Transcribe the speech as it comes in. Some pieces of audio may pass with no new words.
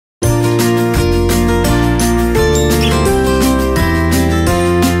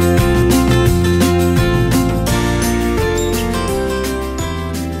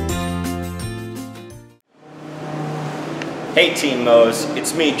Hey Team Moe's,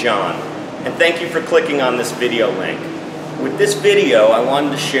 it's me, John, and thank you for clicking on this video link. With this video, I wanted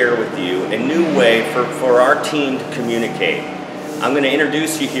to share with you a new way for our team to communicate. I'm going to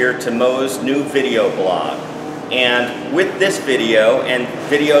introduce you here to Moe's new video blog. And with this video and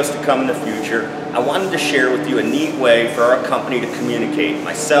videos to come in the future, I wanted to share with you a neat way for our company to communicate.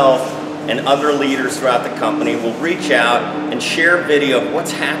 Myself and other leaders throughout the company will reach out and share video of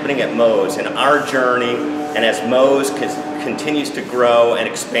what's happening at Moe's in our journey and as Moe's continues to grow and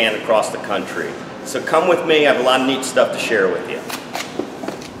expand across the country. So come with me, I have a lot of neat stuff to share with you.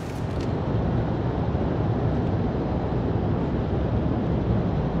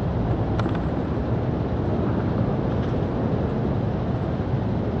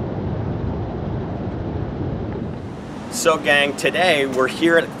 So gang, today we're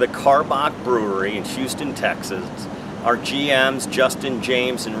here at the Karbach Brewery in Houston, Texas. Our GMs, Justin,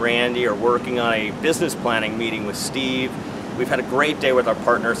 James, and Randy are working on a business planning meeting with Steve. We've had a great day with our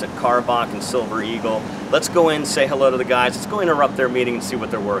partners at Karbach and Silver Eagle. Let's go in, say hello to the guys. Let's go interrupt their meeting and see what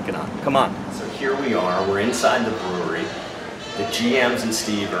they're working on. Come on. So here we are, we're inside the brewery. The GMs and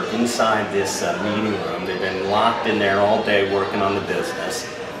Steve are inside this meeting room. They've been locked in there all day working on the business.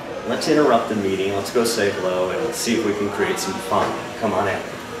 Let's interrupt the meeting, let's go say hello, and let's see if we can create some fun. Come on in.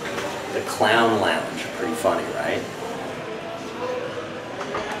 The Clown Lounge, pretty funny, right?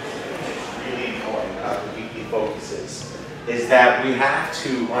 Really important about the weekly focuses is that we have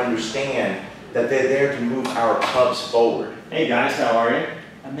to understand that they're there to move our clubs forward. Hey guys, how are you?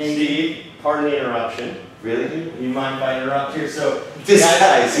 Steve, pardon the interruption. Really? You mind if I interrupt here? So, This guys,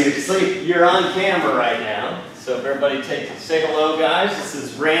 guy, seriously? you're on camera right now. So if everybody say hello, guys. This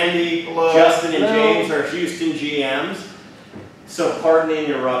is Randy, Hello. Justin, and Hello. James, our Houston GMs. So pardon the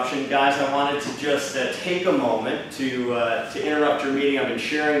interruption, guys. I wanted to just take a moment to interrupt your meeting. I've been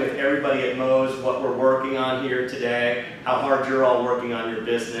sharing with everybody at Moe's what we're working on here today, how hard you're all working on your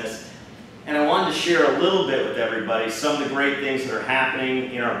business. And I wanted to share a little bit with everybody some of the great things that are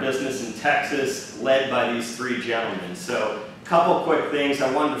happening in our business in Texas, led by these three gentlemen. So a couple quick things. I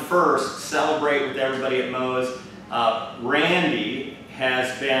wanted to first celebrate with everybody at Moe's. Randy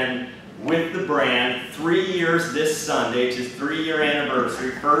has been with the brand 3 years this Sunday. It's his 3-year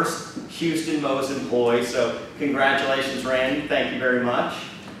anniversary. First Houston Moe's employee. So congratulations, Randy. Thank you very much.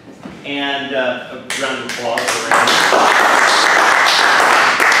 And a round of applause for Randy.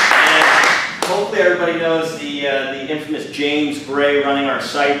 Hopefully everybody knows the infamous James Gray running our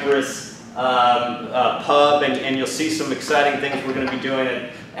Cypress pub, and you'll see some exciting things we're going to be doing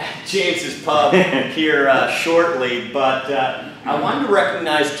at James's pub here shortly. But I wanted to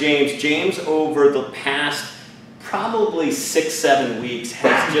recognize James. James, over the past probably 6-7 weeks,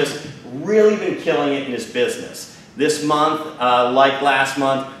 has just really been killing it in his business. This month, like last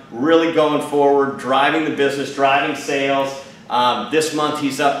month, really going forward, driving the business, driving sales. This month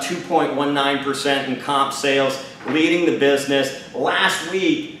he's up 2.19% in comp sales, leading the business. Last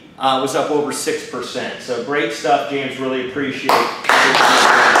week was up over 6%. So great stuff, James. Really appreciate it.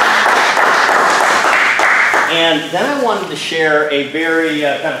 And then I wanted to share a very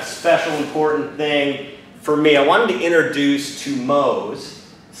kind of special, important thing for me. I wanted to introduce to Moe's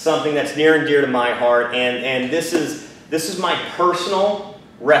something that's near and dear to my heart, and this is my personal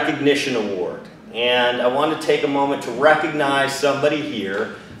recognition award. And I want to take a moment to recognize somebody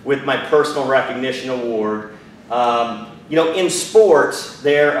here with my personal recognition award. You know, in sports,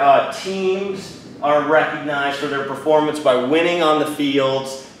 their teams are recognized for their performance by winning on the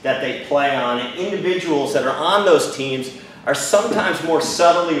fields that they play on. And individuals that are on those teams are sometimes more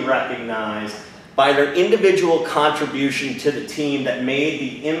subtly recognized by their individual contribution to the team that made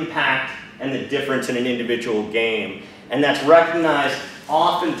the impact and the difference in an individual game. And that's recognized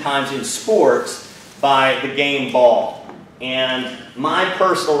oftentimes in sports by the game ball. And my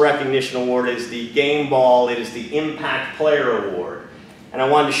personal recognition award is the game ball. It is the Impact Player Award. And I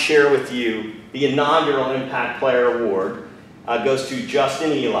wanted to share with you the inaugural Impact Player Award goes to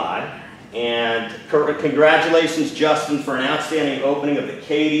Justin Eli. And congratulations, Justin, for an outstanding opening of the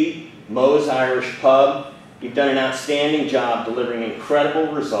Katy Moe's Irish Pub. You've done an outstanding job delivering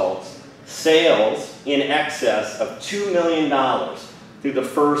incredible results. Sales in excess of $2 million through the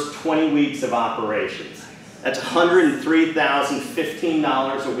first 20 weeks of operations. That's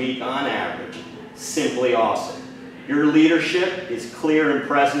 $103,015 a week on average. Simply awesome. Your leadership is clear and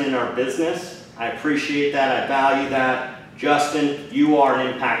present in our business. I appreciate that. I value that. Justin, you are an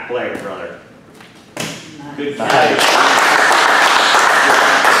impact player, brother. Good for you.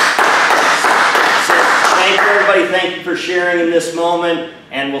 Thank you, everybody. Thank you for sharing in this moment,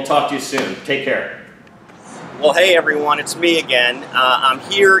 and we'll talk to you soon. Take care. Well, hey, everyone. It's me again. I'm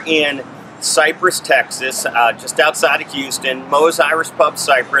here in Cypress, Texas, just outside of Houston, Moe's Irish Pub,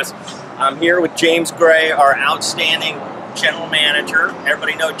 Cypress. I'm here with James Gray, our outstanding general manager.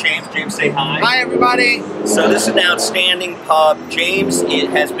 Everybody know James? James, say hi. Hi, everybody. So this is an outstanding pub. James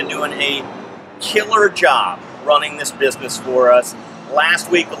has been doing a killer job running this business for us. Last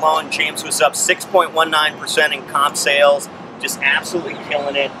week alone, James was up 6.19% in comp sales, just absolutely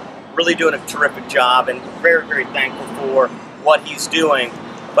killing it, really doing a terrific job, and very, very thankful for what he's doing.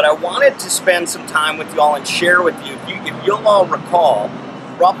 But I wanted to spend some time with you all and share with you, if you'll all recall,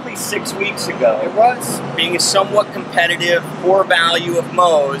 roughly 6 weeks ago, It was. being a somewhat competitive core value of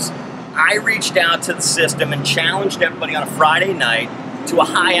Moe's, I reached out to the system and challenged everybody on a Friday night to a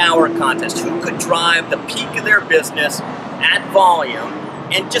high hour contest. Who could drive the peak of their business at volume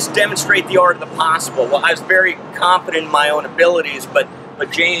and just demonstrate the art of the possible? Well, I was very confident in my own abilities, but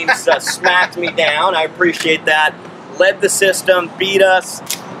James smacked me down. I appreciate that. Led the system, beat us.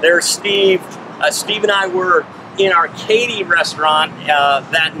 There's Steve. Steve and I were in our Katie restaurant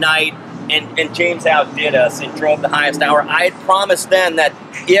that night, and James outdid us and drove the highest hour. I had promised then that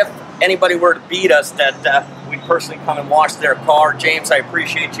if anybody were to beat us, that we'd personally come and wash their car. James, I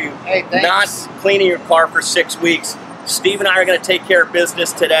appreciate you not cleaning your car for 6 weeks. Steve and I are going to take care of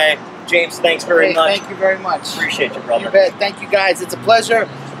business today. James, thanks very much. Thank you very much. Appreciate you, brother. You bet. Thank you, guys. It's a pleasure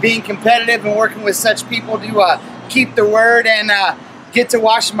being competitive and working with such people to keep the word and get to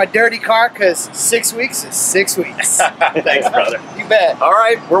wash my dirty car, because 6 weeks is 6 weeks. Thanks, brother. You bet. All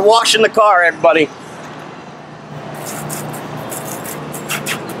right, we're washing the car, everybody.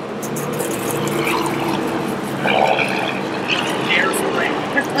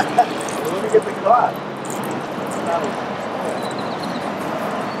 Let me get the car.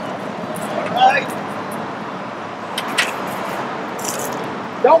 All right.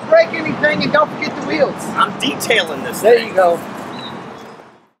 Don't break anything and don't forget the wheels. I'm detailing this There thing. you go.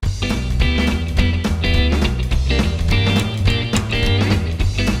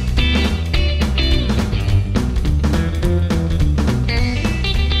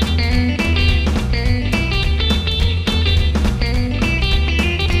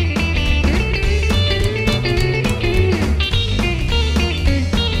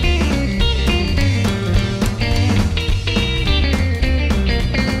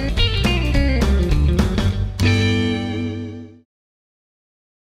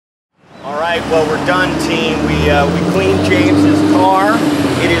 Well, we're done, team. We cleaned James's car.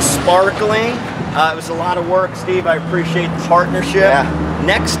 It is sparkling. It was a lot of work, Steve. I appreciate the partnership. Yeah.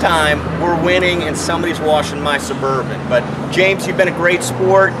 Next time, we're winning and somebody's washing my Suburban. But James, you've been a great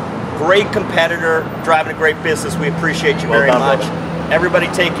sport, great competitor, driving a great business. We appreciate you very much. Brother. Everybody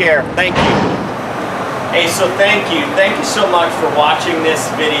take care. Thank you. Hey, so thank you. Thank you so much for watching this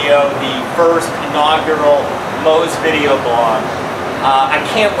video, the first inaugural Moe's video blog. I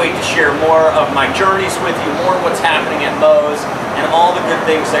can't wait to share more of my journeys with you, more of what's happening at Moe's, and all the good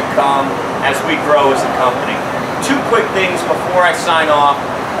things that come as we grow as a company. Two quick things before I sign off.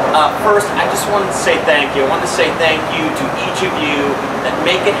 First, I just wanted to say thank you. I want to say thank you to each of you that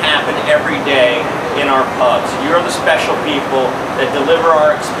make it happen every day in our pubs. You're the special people that deliver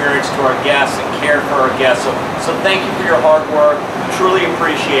our experience to our guests and care for our guests. So thank you for your hard work. Truly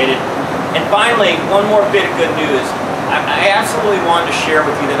appreciate it. And finally, one more bit of good news. I absolutely wanted to share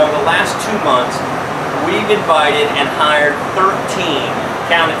with you that over the last 2 months, we've invited and hired 13,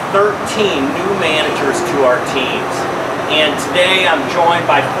 counted 13 new managers to our teams. And today I'm joined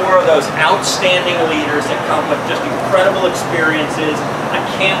by 4 of those outstanding leaders that come with just incredible experiences. I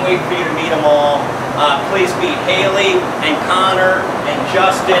can't wait for you to meet them all. Please meet Haley and Connor and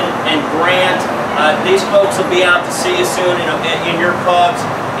Justin and Grant. These folks will be out to see you soon in your pubs.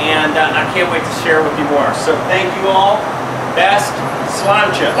 And I can't wait to share with you more. So thank you all. Best,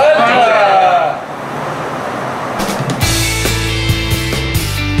 Sláinte.